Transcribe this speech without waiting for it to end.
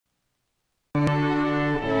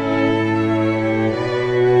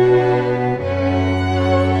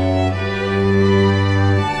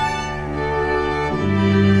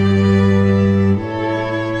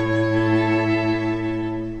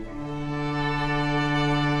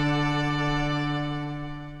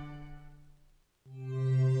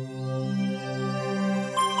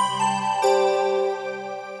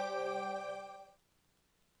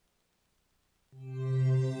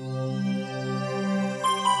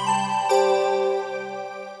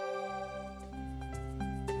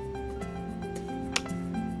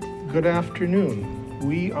Good afternoon.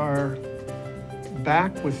 We are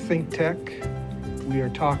back with ThinkTech. We are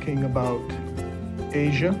talking about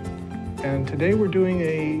Asia, and today we're doing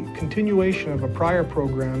a continuation of a prior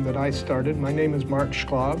program that I started. My name is Mark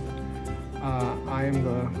Shklov. I am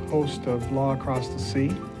the host of Law Across the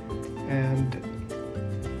Sea, and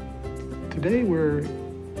today we're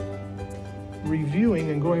reviewing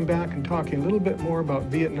and going back and talking a little bit more about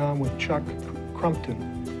Vietnam with Chuck Crampon.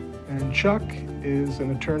 And Chuck is an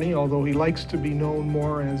attorney, although he likes to be known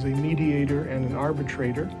more as a mediator and an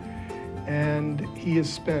arbitrator. And he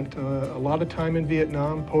has spent a lot of time in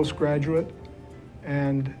Vietnam, postgraduate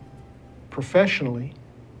and professionally,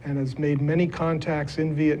 and has made many contacts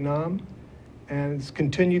in Vietnam and has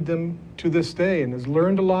continued them to this day and has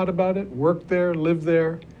learned a lot about it, worked there, lived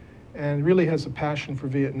there, and really has a passion for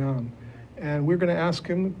Vietnam. And we're going to ask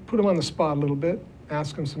him, put him on the spot a little bit,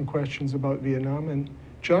 ask him some questions about Vietnam. And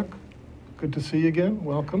Chuck, good to see you again.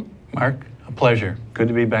 Welcome. Mark, a pleasure. Good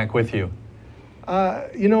to be back with you.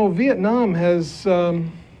 You know, Vietnam has,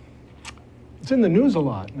 it's in the news a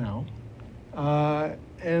lot now.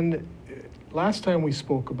 And last time we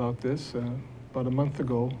spoke about this, about a month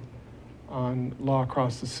ago on Law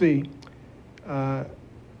Across the Sea, it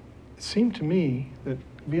seemed to me that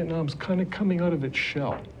Vietnam's kind of coming out of its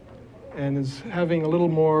shell and is having a little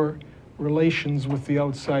more relations with the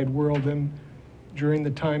outside world than during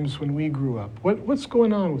the times when we grew up. What's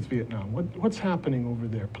going on with Vietnam? What's happening over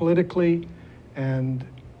there politically and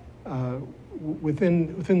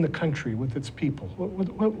within the country, with its people?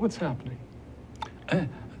 What's happening? A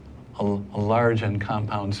large and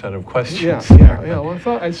compound set of questions. Yeah.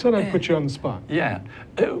 Well, I said I'd put you on the spot. Yeah.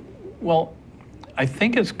 Well, I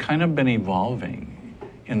think it's kind of been evolving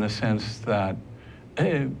in the sense that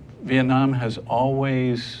Vietnam has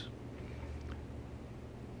always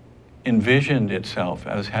envisioned itself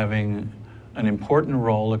as having an important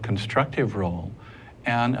role, a constructive role,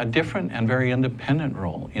 and a different and very independent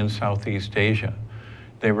role in Southeast Asia.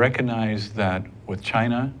 They recognize that with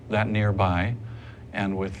China that nearby,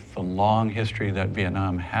 and with the long history that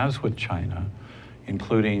Vietnam has with China,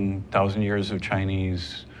 including 1,000 years of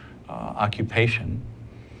Chinese occupation,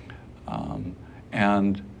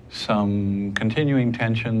 and some continuing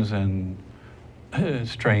tensions and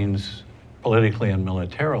strains politically and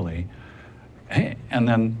militarily, and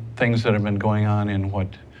then things that have been going on in what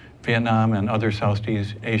Vietnam and other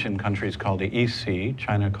Southeast Asian countries call the East Sea,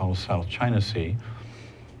 China calls South China Sea.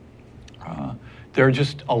 There are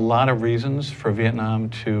just a lot of reasons for Vietnam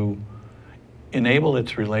to enable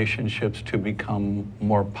its relationships to become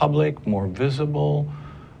more public, more visible,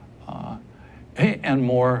 and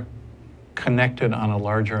more connected on a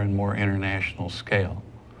larger and more international scale.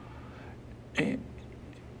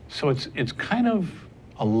 So it's kind of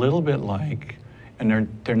a little bit like, and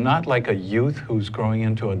they're not like a youth who's growing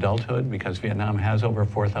into adulthood, because Vietnam has over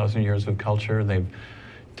 4,000 years of culture. They've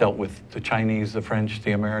dealt with the Chinese, the French,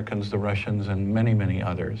 the Americans, the Russians, and many, many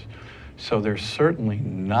others. So they're certainly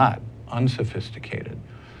not unsophisticated,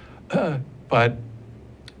 but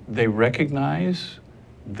they recognize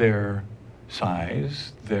their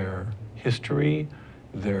size, their history,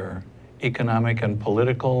 their economic and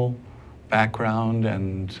political background,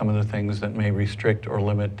 and some of the things that may restrict or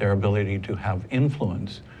limit their ability to have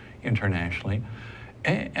influence internationally.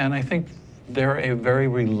 And I think they're a very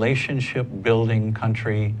relationship-building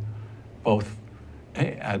country, both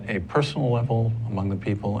at a personal level among the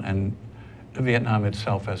people and Vietnam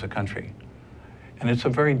itself as a country. And it's a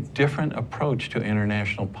very different approach to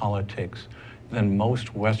international politics than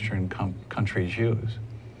most Western countries use.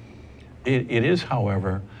 It is,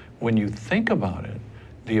 however, when you think about it,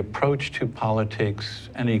 the approach to politics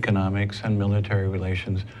and economics and military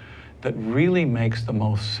relations that really makes the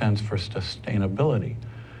most sense for sustainability.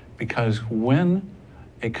 Because when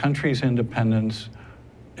a country's independence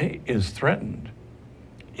is threatened,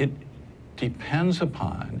 it depends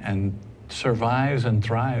upon and survives and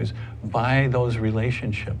thrives by those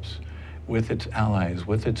relationships with its allies,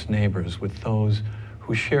 with its neighbors, with those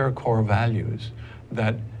who share core values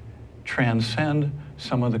that transcend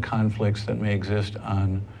some of the conflicts that may exist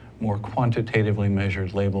on more quantitatively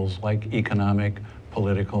measured labels like economic,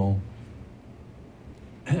 political,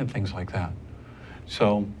 and things like that.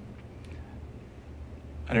 So,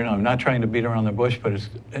 I don't know, I'm not trying to beat around the bush, but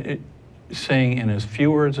it's saying in as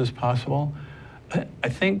few words as possible, I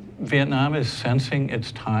think Vietnam is sensing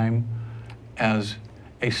its time as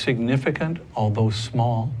a significant, although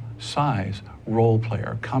small size, role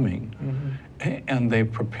player coming. And they've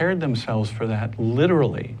prepared themselves for that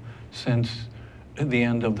literally since the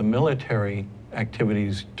end of the military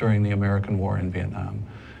activities during the American War in Vietnam.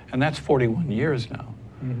 And that's 41 years now.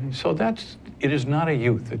 So it is not a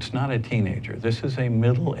youth, it's not a teenager. This is a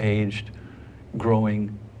middle-aged,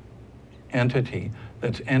 growing entity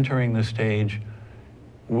that's entering the stage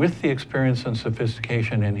with the experience and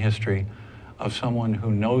sophistication in history of someone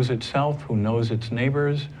who knows itself, who knows its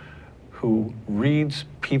neighbors, who reads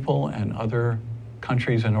people and other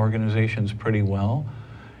countries and organizations pretty well,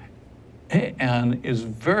 and is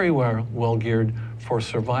very well geared for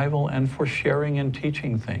survival and for sharing and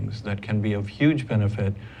teaching things that can be of huge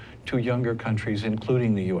benefit to younger countries,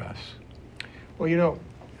 including the US. Well, you know,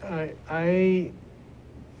 I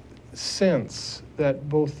sense that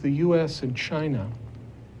both the US and China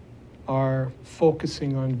are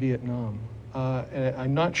focusing on Vietnam. And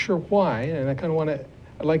I'm not sure why, and I kind of want to,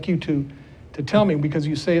 I'd like you to tell me, because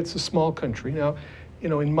you say it's a small country. Now, you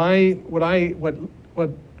know, in my,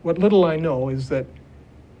 what little I know is that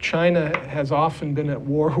China has often been at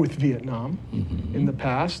war with Vietnam in the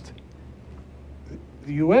past.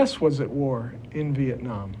 The US was at war in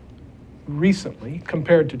Vietnam recently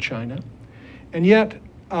compared to China. And yet,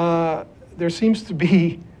 there seems to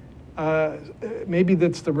be, maybe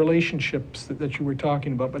that's the relationships that you were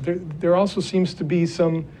talking about, but there also seems to be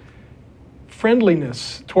some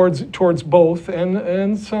friendliness towards both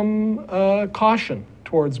and some caution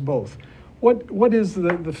towards both. What is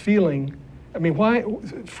the feeling? I mean, why,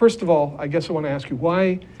 first of all, I guess I want to ask you,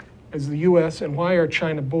 why is the US and why are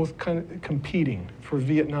China both kind of competing for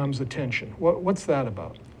Vietnam's attention? What's that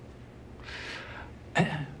about?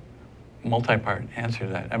 Multi-part answer to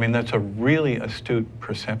that. I mean, that's a really astute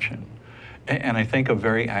perception, and I think a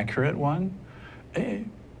very accurate one.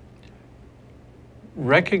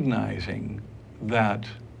 Recognizing that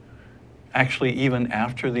actually even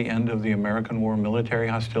after the end of the American War military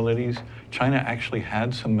hostilities, China actually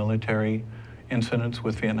had some military incidents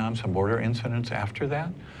with Vietnam, some border incidents after that.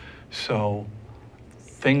 So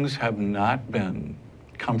things have not been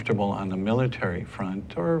comfortable on the military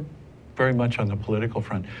front or very much on the political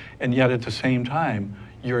front. And yet at the same time,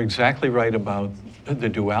 you're exactly right about the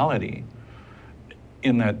duality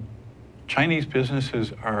in that Chinese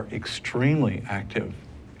businesses are extremely active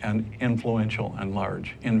and influential and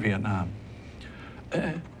large in Vietnam.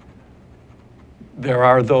 There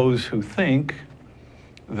are those who think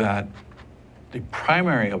that the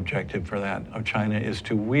primary objective for that of China is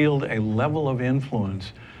to wield a level of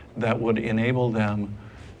influence that would enable them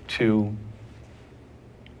to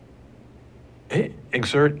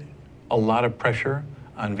exert a lot of pressure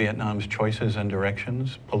on Vietnam's choices and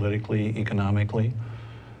directions, politically, economically.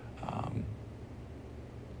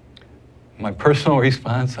 My personal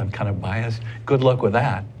response, I'm kind of biased, good luck with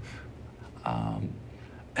that.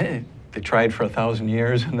 They tried for 1,000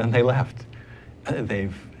 years and then they left.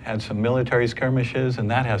 They've had some military skirmishes and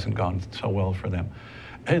that hasn't gone so well for them.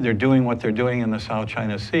 They're doing what they're doing in the South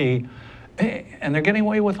China Sea and they're getting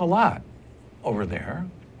away with a lot over there,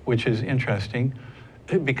 which is interesting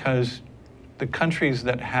because the countries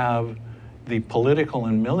that have the political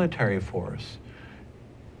and military force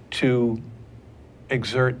to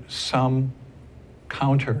exert some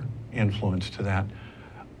counter influence to that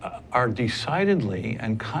are decidedly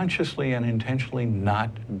and consciously and intentionally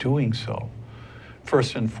not doing so.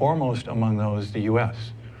 First and foremost among those, the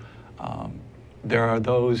US. There are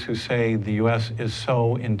those who say the US is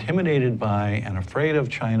so intimidated by and afraid of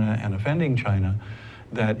China and offending China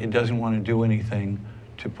that it doesn't want to do anything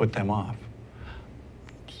to put them off.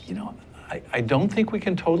 You know, I don't think we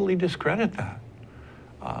can totally discredit that.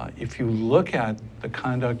 If you look at the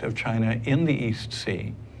conduct of China in the East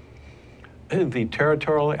Sea, the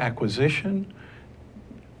territorial acquisition,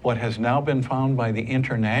 what has now been found by the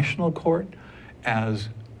International Court as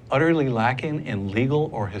utterly lacking in legal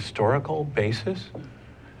or historical basis,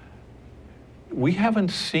 we haven't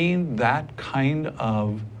seen that kind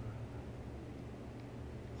of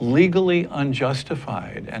legally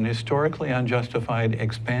unjustified and historically unjustified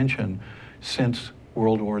expansion since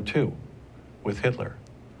World War II with Hitler,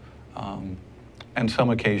 and some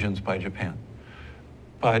occasions by Japan.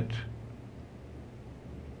 But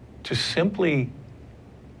to simply,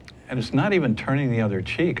 and it's not even turning the other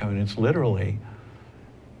cheek, I mean, it's literally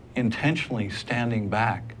intentionally standing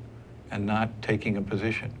back and not taking a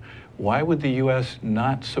position. Why would the US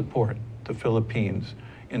not support the Philippines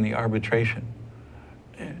in the arbitration,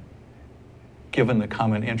 given the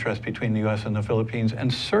common interest between the US and the Philippines,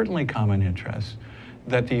 and certainly common interests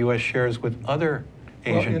that the US shares with other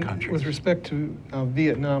Asian countries? With respect to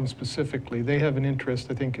Vietnam specifically, they have an interest,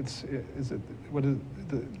 I think it's, what is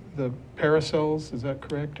the Paracels, is that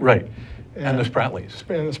correct? Right, and the Spratlys.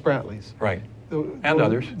 And the Spratlys. Right. And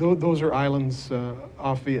others. Those are islands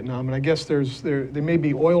off Vietnam, and I guess there may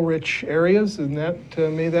be oil-rich areas, and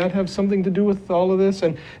may that have something to do with all of this?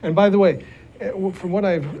 And by the way, from what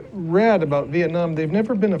I've read about Vietnam, they've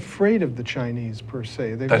never been afraid of the Chinese per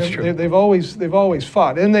se. That's true. They've always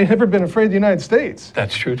fought, and they've never been afraid of the United States.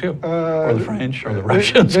 That's true too. Or the French, or the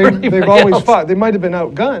Russians. They've always fought. They might have been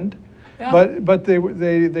outgunned, yeah. but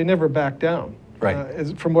they never backed down.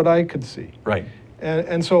 Right. From what I could see. Right.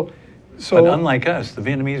 And so. But unlike us, the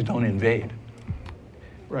Vietnamese don't invade.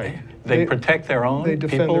 Right. They protect their own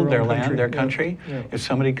people, their land, their country. Yeah. If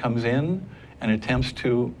somebody comes in and attempts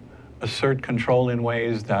to assert control in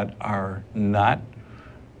ways that are not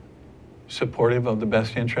supportive of the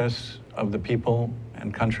best interests of the people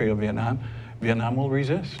and country of Vietnam, Vietnam will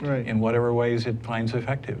resist in whatever ways it finds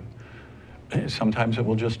effective. Sometimes it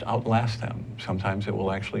will just outlast them. Sometimes it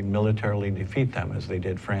will actually militarily defeat them, as they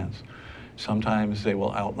did France. Sometimes they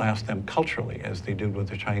will outlast them culturally, as they did with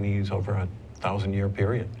the Chinese over a 1,000-year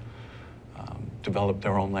period. Develop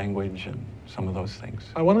their own language and some of those things.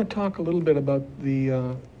 I want to talk a little bit about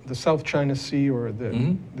the South China Sea, or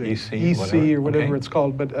the EC, or whatever it's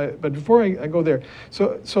called. But before I go there,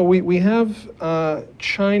 so we have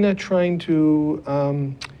China trying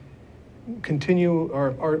to continue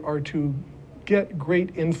or to get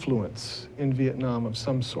great influence in Vietnam of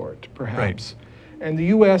some sort, perhaps. Right. And the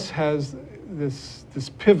U.S. has this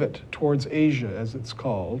pivot towards Asia, as it's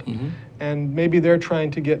called, and maybe they're trying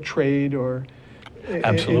to get trade or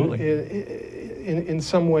in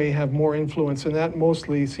some way have more influence, and that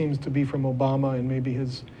mostly seems to be from Obama, and maybe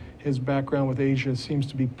his background with Asia seems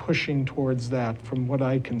to be pushing towards that, from what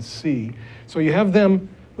I can see. So you have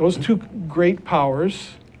those two great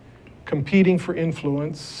powers competing for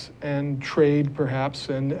influence and trade, perhaps,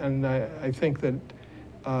 and I think that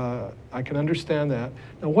I can understand that.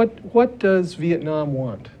 Now, what does Vietnam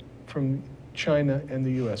want from China and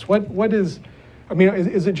the U.S.? What is, I mean,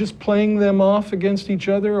 is it just playing them off against each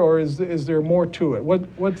other, or is there more to it?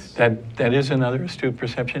 What's that is another astute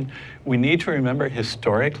perception. We need to remember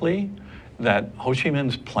historically that Ho Chi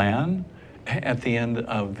Minh's plan at the end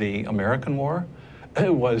of the American War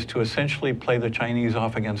was to essentially play the Chinese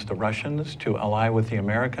off against the Russians, to ally with the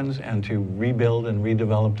Americans, and to rebuild and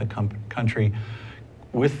redevelop the country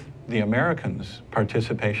with the Americans'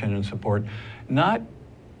 participation and support, not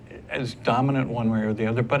as dominant one way or the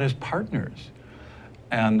other, but as partners.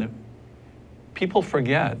 And people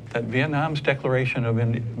forget that Vietnam's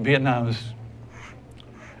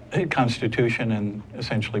Constitution and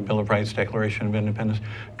essentially Bill of Rights Declaration of Independence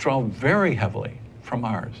draw very heavily from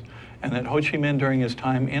ours. And that Ho Chi Minh, during his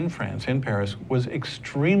time in France, in Paris, was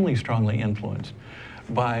extremely strongly influenced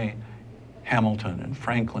by Hamilton and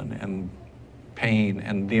Franklin and Paine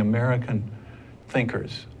and the American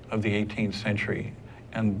thinkers of the 18th century,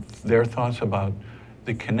 and their thoughts about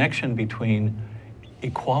the connection between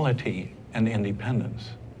equality and independence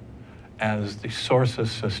as the source of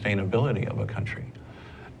sustainability of a country.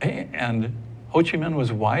 And Ho Chi Minh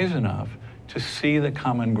was wise enough to see the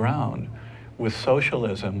common ground with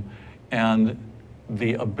socialism and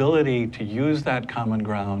the ability to use that common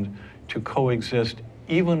ground to coexist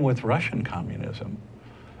even with Russian communism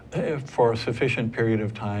for a sufficient period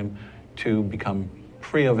of time to become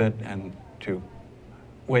free of it and to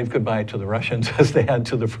wave goodbye to the Russians as they had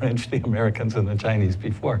to the French, the Americans, and the Chinese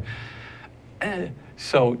before.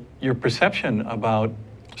 So your perception about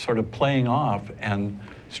sort of playing off and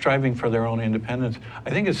striving for their own independence, I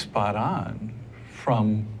think is spot on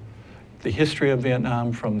from the history of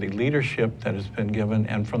Vietnam, from the leadership that has been given,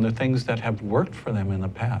 and from the things that have worked for them in the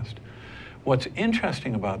past. What's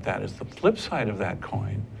interesting about that is the flip side of that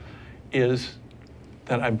coin is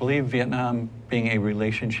that I believe Vietnam, being a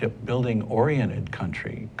relationship-building oriented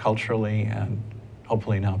country, culturally and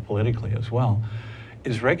hopefully now politically as well,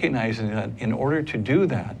 is recognizing that in order to do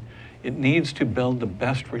that, it needs to build the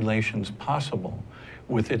best relations possible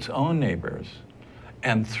with its own neighbors,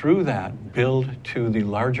 and through that, build to the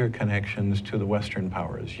larger connections to the Western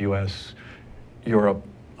powers, US, Europe,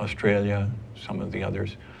 Australia, some of the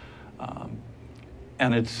others.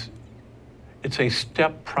 And it's a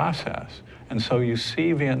step process. And so you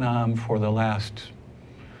see Vietnam for the last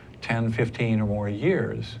 10, 15 or more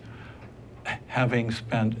years having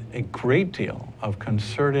spent a great deal of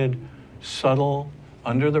concerted, subtle,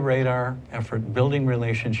 under the radar effort building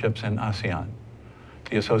relationships in ASEAN,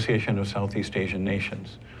 the Association of Southeast Asian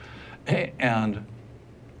Nations. And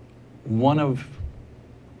one of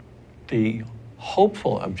the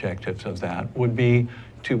hopeful objectives of that would be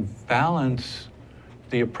to balance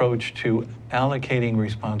the approach to allocating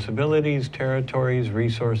responsibilities, territories,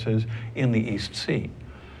 resources in the East Sea.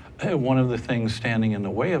 one of the things standing in the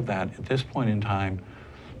way of that at this point in time,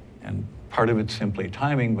 and part of it's simply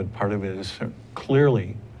timing, but part of it is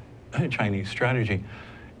clearly Chinese strategy.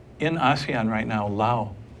 In ASEAN right now,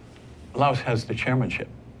 Laos has the chairmanship.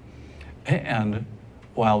 And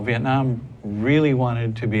while Vietnam really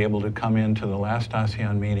wanted to be able to come into the last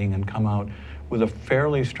ASEAN meeting and come out with a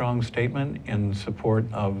fairly strong statement in support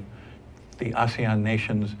of the ASEAN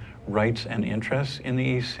nations' rights and interests in the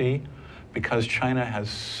East Sea, because China has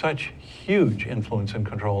such huge influence and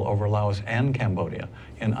control over Laos and Cambodia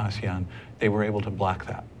in ASEAN, they were able to block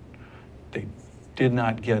that. They did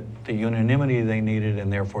not get the unanimity they needed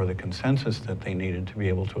and therefore the consensus that they needed to be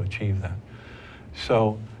able to achieve that.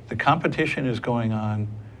 So the competition is going on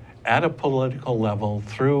at a political level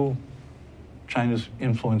through China's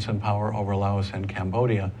influence and power over Laos and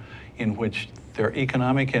Cambodia, in which their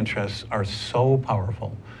economic interests are so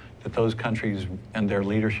powerful that those countries and their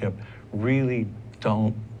leadership really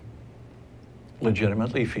don't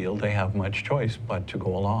legitimately feel they have much choice but to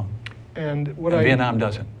go along. And Vietnam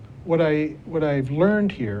doesn't. What I've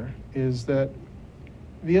learned here is that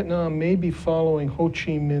Vietnam may be following Ho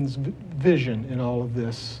Chi Minh's vision in all of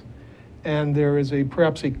this, and there is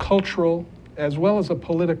perhaps a cultural as well as a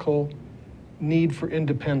political need for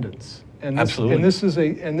independence. And this, absolutely. And this is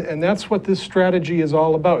and that's what this strategy is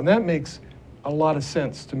all about, and that makes a lot of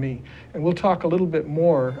sense to me. And we'll talk a little bit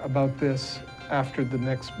more about this after the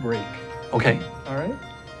next break. Okay. All right.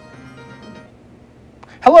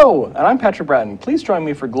 Hello, and I'm Patrick Bratton. Please join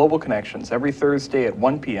me for Global Connections every Thursday at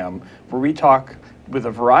 1 p.m., where we talk with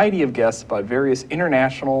a variety of guests about various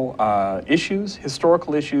international issues,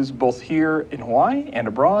 historical issues, both here in Hawaii and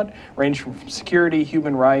abroad, ranging from security,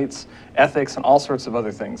 human rights, ethics, and all sorts of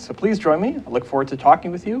other things. So please join me. I look forward to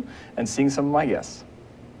talking with you and seeing some of my guests.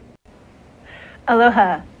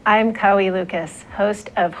 Aloha, I'm Kaui Lucas,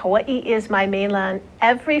 host of Hawaii is My Mainland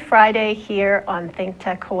every Friday here on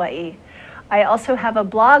ThinkTech Hawaii. I also have a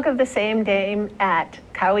blog of the same name at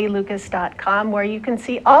kauilucas.com where you can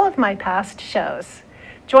see all of my past shows.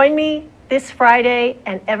 Join me this Friday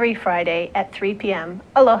and every Friday at 3 p.m.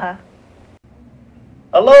 Aloha.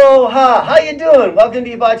 Aloha! How you doing? Welcome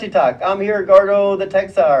to Hibachi Talk. I'm here, Gordo the Tech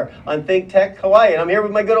Czar on ThinkTech Hawaii, and I'm here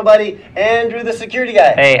with my good old buddy Andrew, the security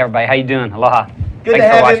guy. Hey everybody, how you doing? Aloha. Good Thanks to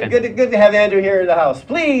have for you. watching. Good to have Andrew here in the house.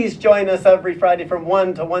 Please join us every Friday from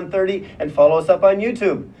 1 to 1:30 and follow us up on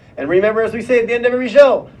YouTube. And remember, as we say at the end of every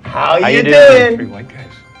show, how you doing? Three white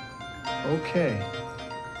guys. Okay.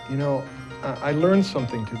 You know, I learned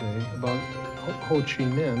something today about Ho Chi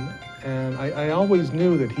Minh, and I always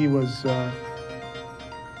knew that he was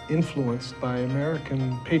influenced by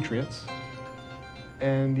American patriots,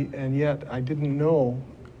 and yet I didn't know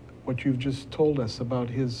what you've just told us about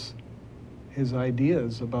his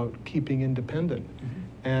ideas about keeping independent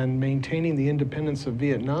and maintaining the independence of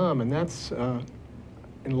Vietnam, and that's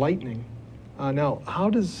enlightening. Now, how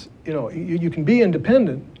does, you can be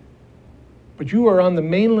independent, but you are on the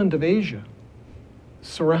mainland of Asia,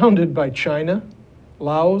 surrounded by China,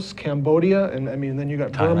 Laos, Cambodia, and then you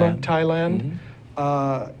got Burma, Thailand,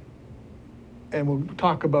 and we'll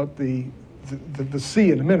talk about the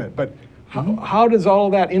sea in a minute, but how does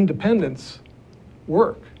all that independence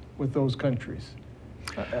work with those countries?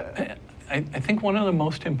 I think one of the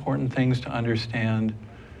most important things to understand,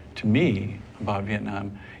 to me, about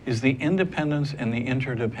Vietnam is the independence and the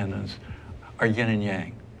interdependence are yin and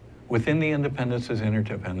yang. Within the independence is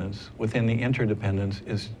interdependence. Within the interdependence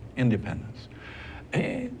is independence.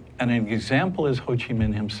 And an example is Ho Chi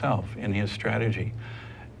Minh himself in his strategy.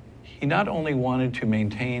 He not only wanted to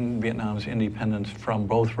maintain Vietnam's independence from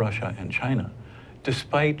both Russia and China,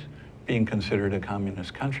 despite being considered a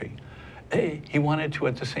communist country, he wanted to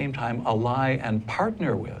at the same time ally and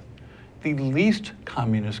partner with the least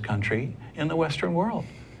communist country in the Western world,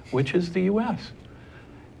 which is the US.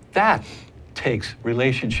 That takes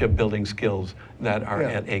relationship building skills that are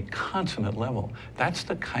at a consummate level. That's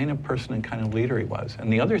the kind of person and kind of leader he was.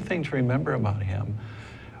 And the other thing to remember about him,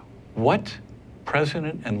 what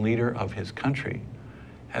president and leader of his country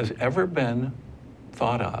has ever been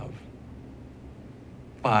thought of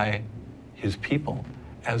by his people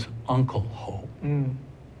as Uncle Ho.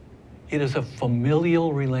 It is a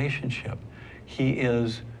familial relationship. He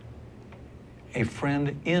is a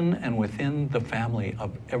friend in and within the family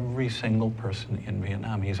of every single person in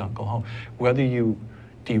Vietnam. He's Uncle Ho. Whether you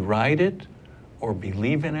deride it or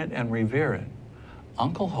believe in it and revere it,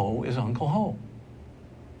 Uncle Ho is Uncle Ho.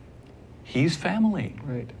 He's family.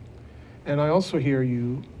 Right. And I also hear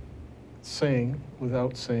you saying,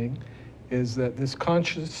 without saying, is that this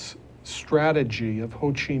conscious strategy of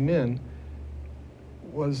Ho Chi Minh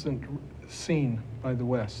wasn't seen by the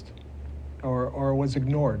West. or was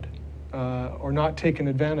ignored or not taken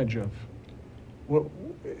advantage of?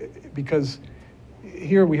 Because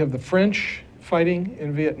here we have the French fighting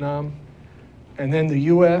in Vietnam, and then the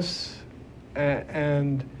U.S.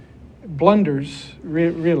 And blunders,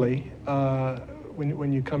 really,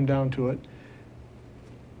 when you come down to it.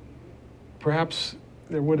 Perhaps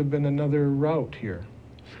there would have been another route here.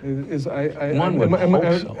 Am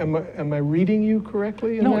I reading you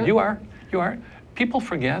correctly in No, that? you are. You are. People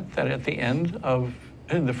forget that at the end of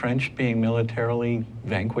the French being militarily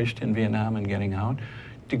vanquished in Vietnam and getting out,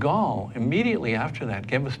 de Gaulle, immediately after that,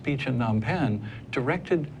 gave a speech in Phnom Penh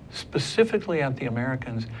directed specifically at the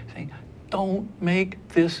Americans, saying, don't make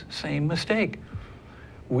this same mistake.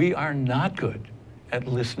 We are not good at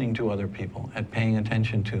listening to other people, at paying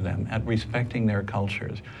attention to them, at respecting their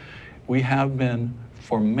cultures. We have been,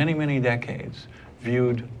 for many, many decades,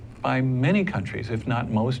 viewed by many countries, if not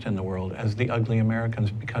most in the world, as the ugly Americans,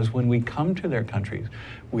 because when we come to their countries,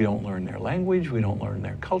 we don't learn their language, we don't learn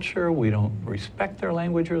their culture, we don't respect their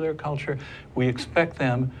language or their culture. We expect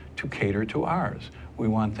them to cater to ours. We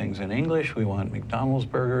want things in English, we want McDonald's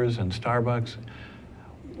burgers and Starbucks.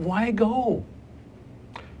 Why go?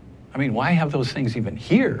 I mean, why have those things even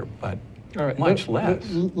here, but All right, much less?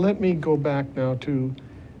 Let me go back now to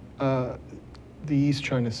the East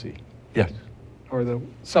China Sea. Yes. Or the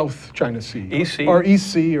South China Sea. EC. Or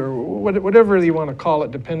EC, or whatever you want to call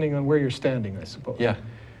it, depending on where you're standing, I suppose. Yeah.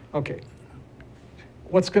 Okay.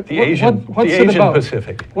 What's good? The Asian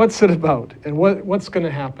Pacific. What's it about? And what's going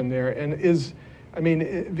to happen there? And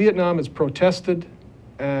Vietnam has protested,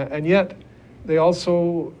 and yet they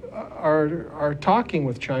also are talking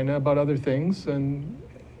with China about other things, and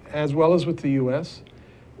as well as with the U.S.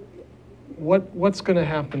 What's going to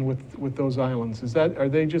happen with those islands? Is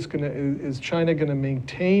China going to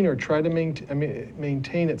maintain or try to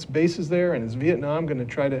maintain its bases there? And is Vietnam going to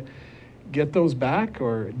try to get those back,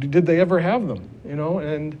 or did they ever have them? You know,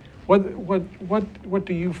 and what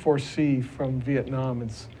do you foresee from Vietnam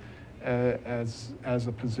as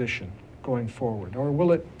a position going forward, or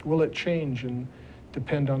will it change and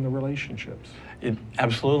depend on the relationships? It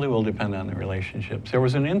absolutely will depend on the relationships. There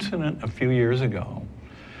was an incident a few years ago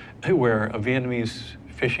where a Vietnamese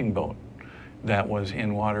fishing boat that was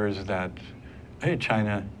in waters that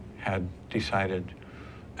China had decided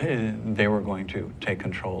they were going to take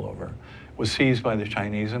control over was seized by the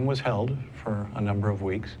Chinese and was held for a number of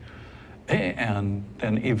weeks. And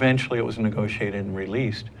then eventually it was negotiated and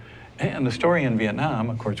released. And the story in Vietnam,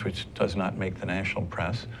 of course, which does not make the national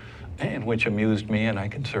press, and which amused me and I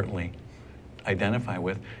can certainly identify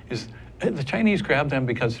with, is the Chinese grabbed them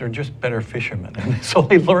because they're just better fishermen. And so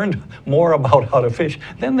they learned more about how to fish.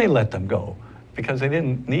 Then they let them go because they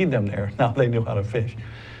didn't need them there. Now they knew how to fish.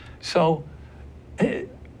 So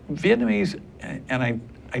Vietnamese, and I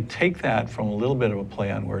take that from a little bit of a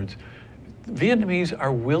play on words, Vietnamese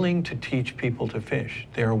are willing to teach people to fish.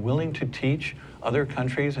 They are willing to teach other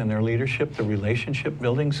countries and their leadership the relationship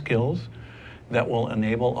building skills that will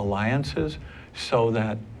enable alliances so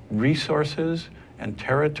that resources and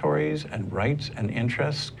territories and rights and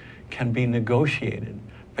interests can be negotiated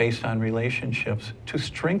based on relationships to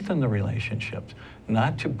strengthen the relationships,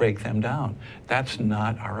 not to break them down. That's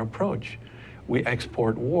not our approach. We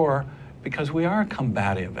export war because we are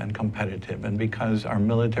combative and competitive, and because our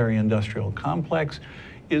military-industrial complex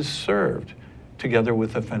is served, together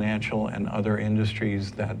with the financial and other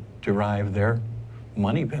industries that derive their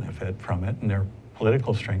money benefit from it and their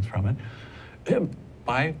political strength from it,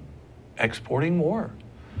 by exporting war.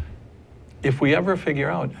 If we ever figure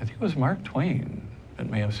out, I think it was Mark Twain that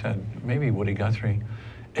may have said, maybe Woody Guthrie,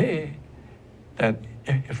 that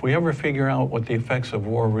if we ever figure out what the effects of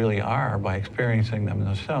war really are by experiencing them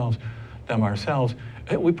ourselves,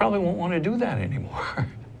 we probably won't want to do that anymore.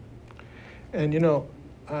 And you know,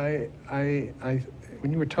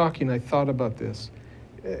 when you were talking, I thought about this.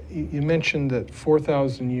 You mentioned that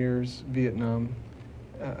 4,000 years Vietnam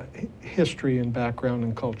history and background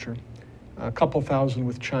and culture. A couple thousand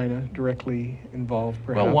with China directly involved,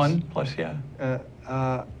 perhaps. Well, one plus, yeah.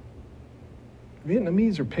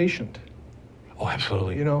 Vietnamese are patient. Oh,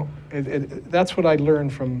 absolutely. You know, that's what I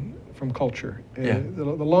learned from culture. Yeah. The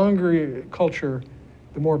longer culture,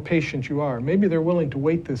 the more patient you are. Maybe they're willing to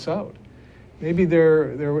wait this out. Maybe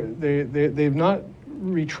they've not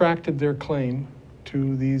retracted their claim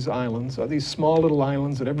to these islands, these small little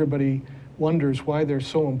islands that everybody wonders why they're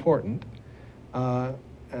so important.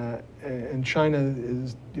 And China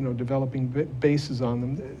is, you know, developing bases on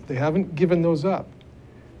them. They haven't given those up,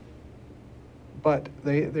 but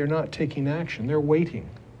they're not taking action. They're waiting,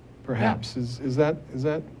 perhaps. Yeah. Is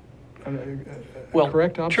that well,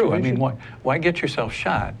 correct observation? True. I mean, why get yourself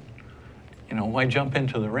shot You know, why jump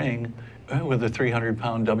into the ring with a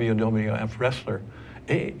 300-pound WWF wrestler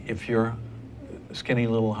if you're a skinny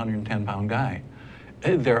little 110-pound guy?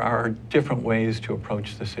 There are different ways to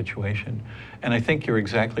approach the situation. And I think you're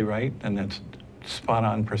exactly right, and that's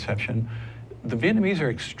spot-on perception. The Vietnamese are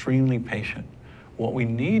extremely patient. What we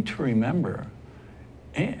need to remember,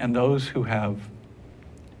 and those who have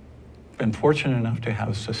been fortunate enough to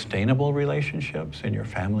have sustainable relationships in your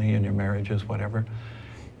family, in your marriages, whatever,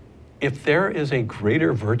 if there is a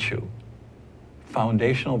greater virtue,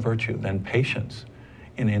 foundational virtue than patience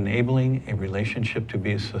in enabling a relationship to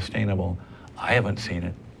be sustainable, I haven't seen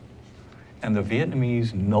it. And the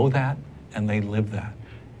Vietnamese know that, and they live that.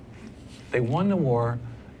 They won the war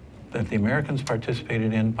that the Americans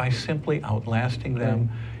participated in by simply outlasting them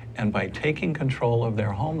and by taking control of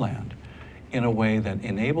their homeland in a way that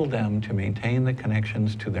enabled them to maintain the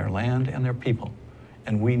connections to their land and their people.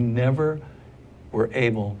 And we never were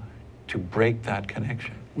able to break that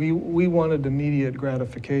connection. We wanted immediate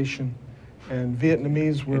gratification, and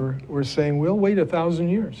Vietnamese were saying, we'll wait 1,000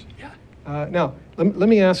 years. Yeah. Now, let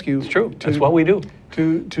me ask you. It's true. That's what we do.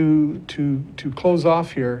 To close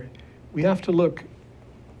off here, we have to look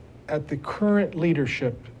at the current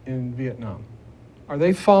leadership in Vietnam. Are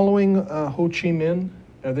they following Ho Chi Minh?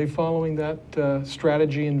 Are they following that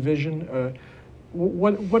strategy and vision?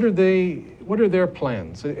 What are their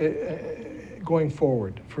plans going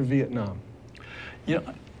forward for Vietnam? You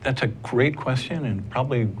know, that's a great question, and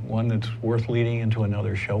probably one that's worth leading into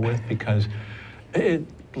another show with, because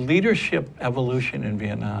leadership evolution in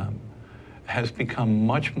Vietnam has become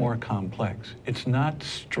much more complex. It's not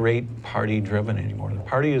straight party-driven anymore. The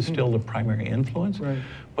party is still the primary influence,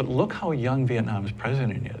 but look how young Vietnam's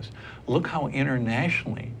president is. Look how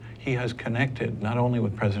internationally he has connected, not only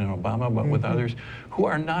with President Obama, but with others who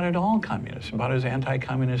are not at all communist, about as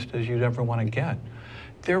anti-communist as you'd ever want to get.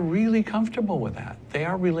 They're really comfortable with that. They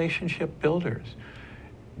are relationship builders.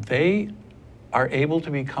 They are able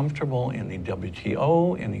to be comfortable in the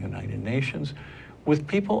WTO, in the United Nations, with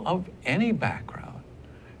people of any background,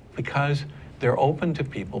 because they're open to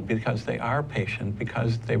people, because they are patient,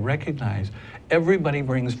 because they recognize everybody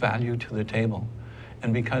brings value to the table,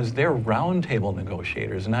 and because they're round table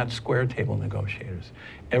negotiators, not square table negotiators.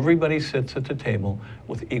 Everybody sits at the table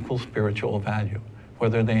with equal spiritual value.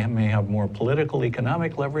 Whether they may have more political,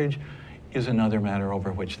 economic leverage is another matter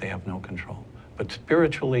over which they have no control. But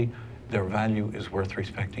spiritually, their value is worth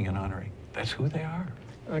respecting and honoring. That's who they are.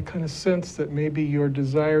 I kind of sense that maybe your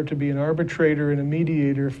desire to be an arbitrator and a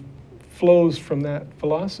mediator flows from that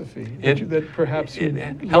philosophy, that perhaps it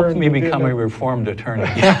helped me become a reformed attorney.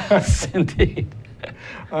 Yes, indeed.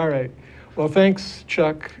 All right. Well, thanks,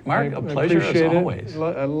 Chuck. Mark, a pleasure as always.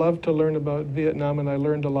 I love to learn about Vietnam, and I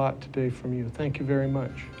learned a lot today from you. Thank you very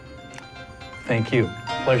much. Thank you.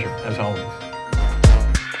 Pleasure, as always.